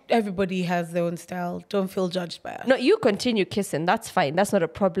Not like, everybody has their own style. Don't feel judged by us. no, you continue kissing. That's fine. That's not a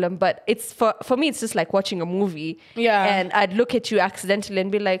problem. But it's for me, it's just like watching a movie. Yeah. And I'd look at you accidentally and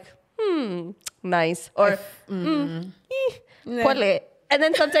be like, nice. Or, Pole. And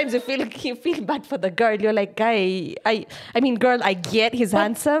then sometimes you feel bad for the girl. You're like, guy, I mean, girl, I get he's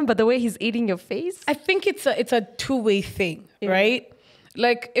handsome, but the way he's eating your face. I think it's a two-way thing, right?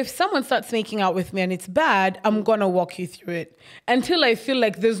 Like if someone starts making out with me and it's bad, I'm gonna walk you through it until I feel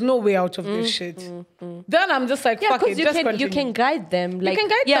like there's no way out of this shit. Then I'm just like, Yeah, fuck it, because just you continue. can guide them. Like, can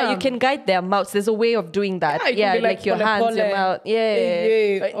guide yeah, them. you can guide their mouths. There's a way of doing that. Yeah, you can be like, like, your pole, hands, your pole. mouth. Yeah,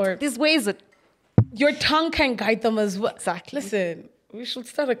 Yeah, or- these ways. Your tongue can guide them as well. Exactly. Listen, we should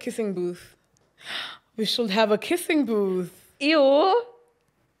start a kissing booth. We should have a kissing booth. Ew.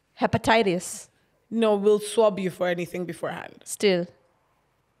 Hepatitis. No, we'll swab you for anything beforehand. Still.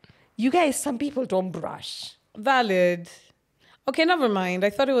 You guys, some people don't brush. Valid. Okay, never mind.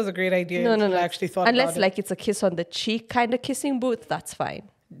 I thought it was a great idea. No. until I actually thought Unless about like it's a kiss on the cheek kind of kissing booth, that's fine.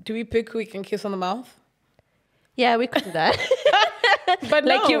 it. Do we pick who we can kiss on the mouth? Yeah, we could do that. But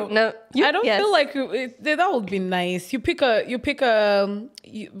Like no, you- I don't yes. feel like that would be nice. You pick a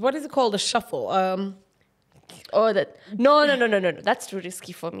what is it called? A shuffle. Oh, that. No. That's too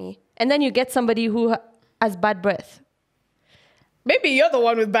risky for me. And then you get somebody who has bad breath. Maybe you're the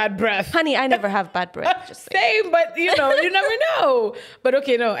one with bad breath. Honey, I never have bad breath. Just saying. Same, but you never know. But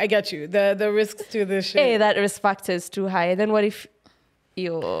okay, no, I get you. The risks to this shit. Hey, that risk factor is too high. And then what if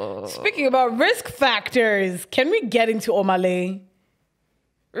you... Speaking about risk factors, can we get into Omale?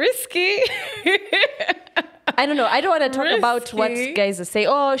 Risky. I don't know. I don't want to talk about what Risky. guys are saying.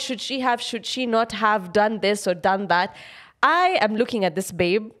 Oh, should she not have done this or done that? I am looking at this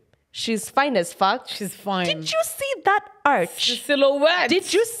babe. She's fine as fuck. She's fine. Did you see that The arch? silhouette.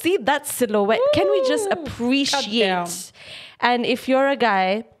 Did you see that silhouette? Can we just Ooh, goddamn. appreciate? And if you're a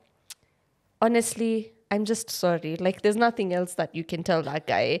guy, honestly, I'm just sorry. Like, there's nothing else that you can tell that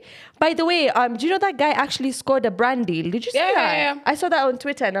guy. By the way, do you know that guy actually scored a brand deal? Did you see that? Yeah. I saw that on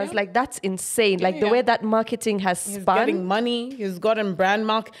Twitter and I was like, that's insane. Like the way that marketing has He's spun. getting money. He's gotten brand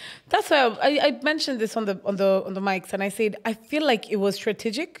mark. That's why I mentioned this on the mics, and I said I feel like it was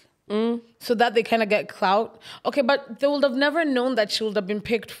strategic, so that they kind of get clout. Okay, but they would have never known that she would have been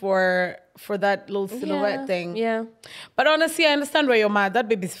picked for that little silhouette thing. Yeah. But honestly, I understand why you're mad. That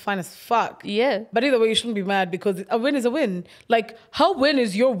baby's fine as fuck. Yeah. But either way, you shouldn't be mad because a win is a win. Like, her win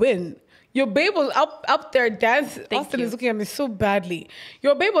is your win. Your babe was up there dancing. Austin is looking at me so badly.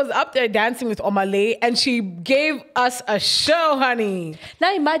 Your babe was up there dancing with Omale and she gave us a show, honey.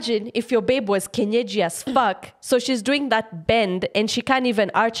 Now imagine if your babe was Kenyeji as fuck, so she's doing that bend and she can't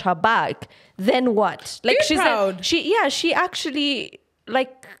even arch her back. Then what? Like Be she's proud. She actually,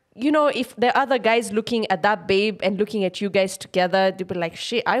 like, you know, if there are other guys looking at that babe and looking at you guys together, they'll be like,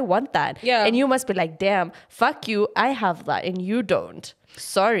 shit, I want that. Yeah. And you must be like, damn, fuck you, I have that and you don't.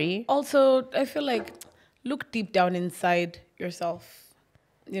 Sorry. Also, I feel like look deep down inside yourself.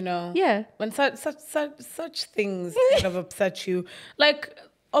 You know? Yeah. When such things kind of upset you. Like,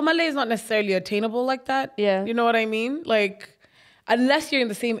 Omale is not necessarily attainable like that. Yeah. You know what I mean? Like, unless you're in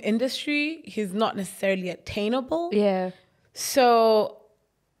the same industry, he's not necessarily attainable. Yeah. So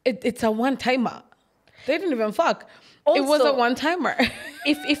it's a one-timer. They didn't even fuck. It was a Also- one-timer.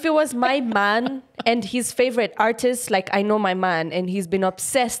 If it was my man and his favorite artist, like I know my man and he's been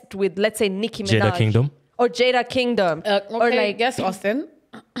obsessed with, let's say, Nicki Minaj. Jada Kingdom. Or Jada Kingdom. Okay, Or like, guess Austin.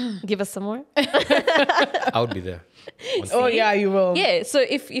 give us some more. I would be there. Oh yeah, you will. Yeah, so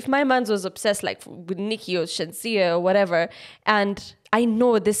if my man was obsessed like with Nicki or Shensia or whatever, and I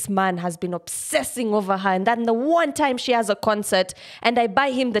know this man has been obsessing over her, and then the one time she has a concert and I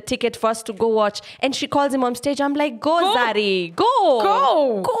buy him the ticket for us to go watch and she calls him on stage, I'm like, go. Zari,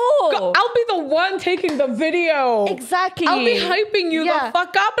 go. Go. I'll be the one taking the video. Exactly. I'll be hyping you Yeah. the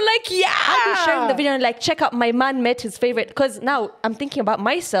fuck up. Like, yeah. I'll be sharing the video and like, check out my man met his favorite. Because now I'm thinking about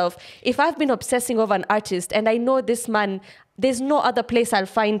myself. If I've been obsessing over an artist and I know this man, there's no other place I'll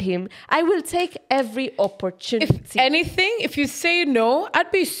find him, I will take every opportunity. If anything, if you say no,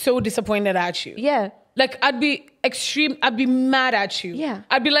 I'd be so disappointed at you. Yeah. Like, I'd be mad at you. Yeah.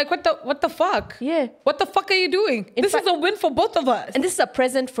 I'd be like, what the fuck? Yeah. What the fuck are you doing? This is a win for both of us. And this is a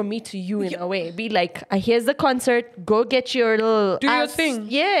present from me to you in a way. Be like, here's the concert. Go get your little Do your ass. thing.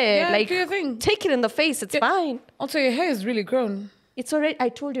 Yeah, Yeah, like do your thing. take it in the face. It's fine. Also, your hair is really grown. It's already. I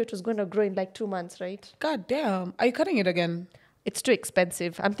told you it was going to grow in like 2 months, right? God damn. Are you cutting it again? It's too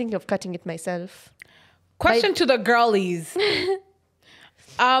expensive. I'm thinking of cutting it myself. Question to the girlies.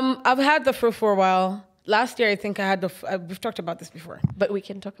 I've had the fro for a while. Last year, I think I had we've talked about this before. But we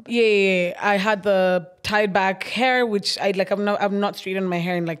can talk about. Yeah. I had the tied back hair, which I've not straightened my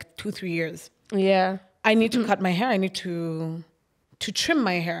hair in like 2-3 years. Yeah. I need to cut my hair. I need to trim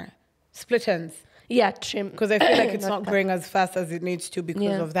my hair, split ends, Yeah, trim. because I feel like it's not growing as fast as it needs to because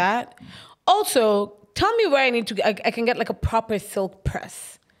Yeah. of that. Also, tell me where I can get like a proper silk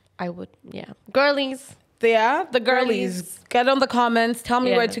press. I would. Yeah. Girlies. Yeah, the girlies. Get on the comments. Tell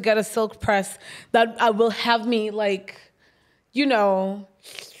me Yeah. where to get a silk press that will have me like, you know.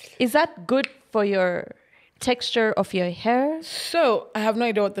 Is that good for your texture of your hair? So I have no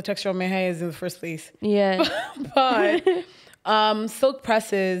idea what the texture of my hair is in the first place. Yeah. But silk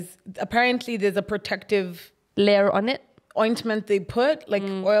presses, apparently there's a protective Layer on it. ointment they put, like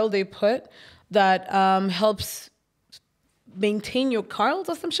oil they put, that helps maintain your curls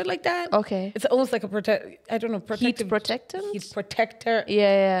or some shit like that. Okay. It's almost like a protective protectant? Heat protector.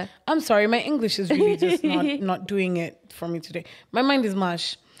 Yeah. I'm sorry, my English is really just not doing it for me today. My mind is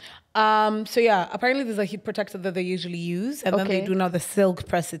mush. So yeah, apparently there's a heat protector that they usually use, and then they Okay. do now the silk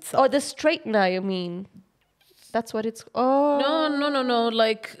press itself. Oh, the straightener, you mean? That's what it's. Oh. No.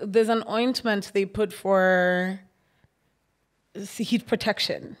 Like there's an ointment they put for heat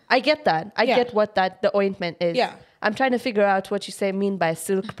protection. I get that. I Yeah. get what the ointment is. Yeah. I'm trying to figure out what you mean by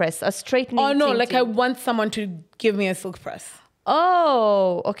silk press. A straightening. Oh no, thing like to- I want someone to give me a silk press.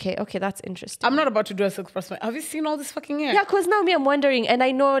 Oh, okay, that's interesting. I'm not about to do a silk press. Have you seen all this fucking hair? Yeah, because now I'm wondering, and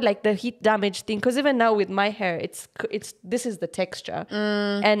I know like the heat damage thing, because even now with my hair, it's this is the texture,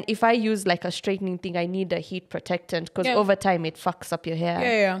 and if I use like a straightening thing, I need a heat protectant because Yeah. over time it fucks up your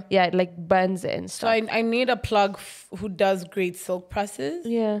hair. Yeah, it like burns it and So stuff. I need a plug who does great silk presses.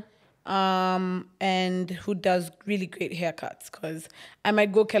 Yeah. And who does really great haircuts, because I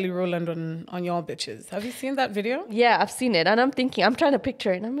might go Kelly Rowland on y'all bitches. Have you seen that video? Yeah, I've seen it, and I'm trying to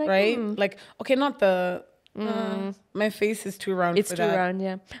picture it. And I'm like, Right? Like, okay, not the. My face is too round. it's for too that. round,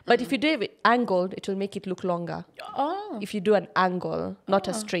 yeah. But if you do it angled, it will make it look longer. Oh, If you do an angle, not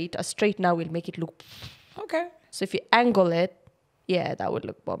a straight now will make it look Okay. So if you angle it, yeah, that would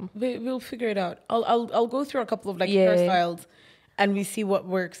look bomb. We'll figure it out. I'll go through a couple of like Yeah. hairstyles and we see what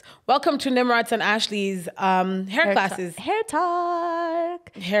works. Welcome to Nimrat's and Ashley's hair classes. Hair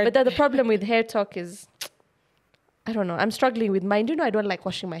talk. Hair- But the problem with hair talk is, I don't know. I'm struggling with mine. Do you know I don't like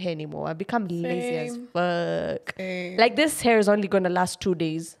washing my hair anymore? I've become lazy as Same. fuck. Same. Like this hair is only gonna last 2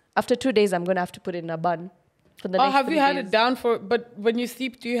 days. After 2 days, I'm gonna have to put it in a bun. For the Oh, next have 3 you had days. it down for? But when you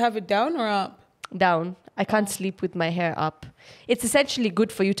sleep, do you have it down or up? Down. I can't sleep with my hair up. It's essentially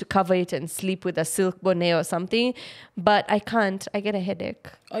good for you to cover it and sleep with a silk bonnet or something, but I can't. I get a headache.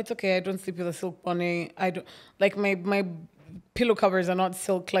 Oh, it's okay. I don't sleep with a silk bonnet. I don't like my pillow covers are not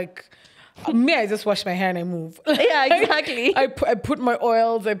silk. Like me, I just wash my hair and I move. Yeah, exactly. I put my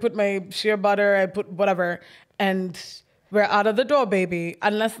oils. I put my shea butter. I put whatever, and we're out of the door, baby.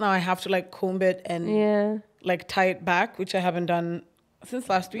 Unless now I have to like comb it and Yeah. like tie it back, which I haven't done since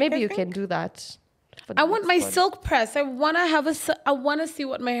last week. Maybe I you think. can do that. for the I want my next one. silk press. I want to see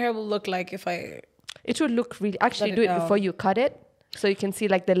what my hair will look like if I It would look really. Actually, Let do it it down. before you cut it, so you can see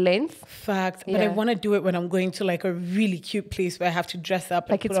like the length. fact. But I Yeah. want to do it when I'm going to like a really cute place where I have to dress up.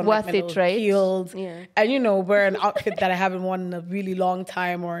 And Like, put it's on, worth my it, little right? Heels, Yeah. and wear an outfit that I haven't worn in a really long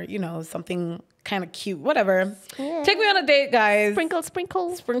time, or something kind of cute. Whatever. Yeah. Take me on a date, guys. Sprinkle,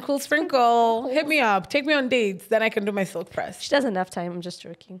 sprinkle. Sprinkle, sprinkle. Hit me up. Take me on dates. Then I can do my silk press. She doesn't have time. I'm just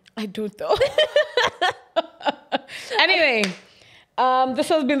joking. I don't though. Anyway, this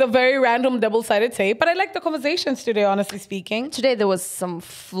has been the very random double-sided tape, but I like the conversations today, honestly speaking. Today there was some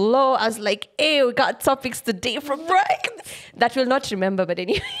flow. I was like, hey, we got topics today from Brian. That we'll not remember, but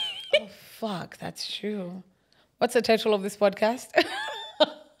anyway. Fuck, that's true. What's the title of this podcast?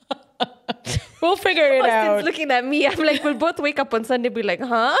 We'll figure it Austin's out. looking at me. I'm like, we'll both wake up on Sunday and be like,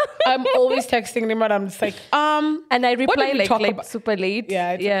 huh? I'm always texting Nimrod. I'm just like, And I What reply did we talk like about? super late.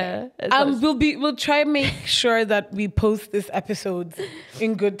 Yeah, it's yeah. So- we'll try and make sure that we post this episodes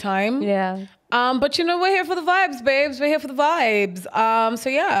in good time. yeah. But we're here for the vibes, babes. We're here for the vibes. So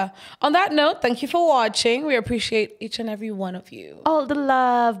yeah. On that note, thank you for watching. We appreciate each and every one of you. All the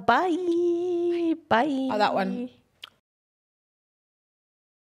love. Bye. Bye. Oh, that one.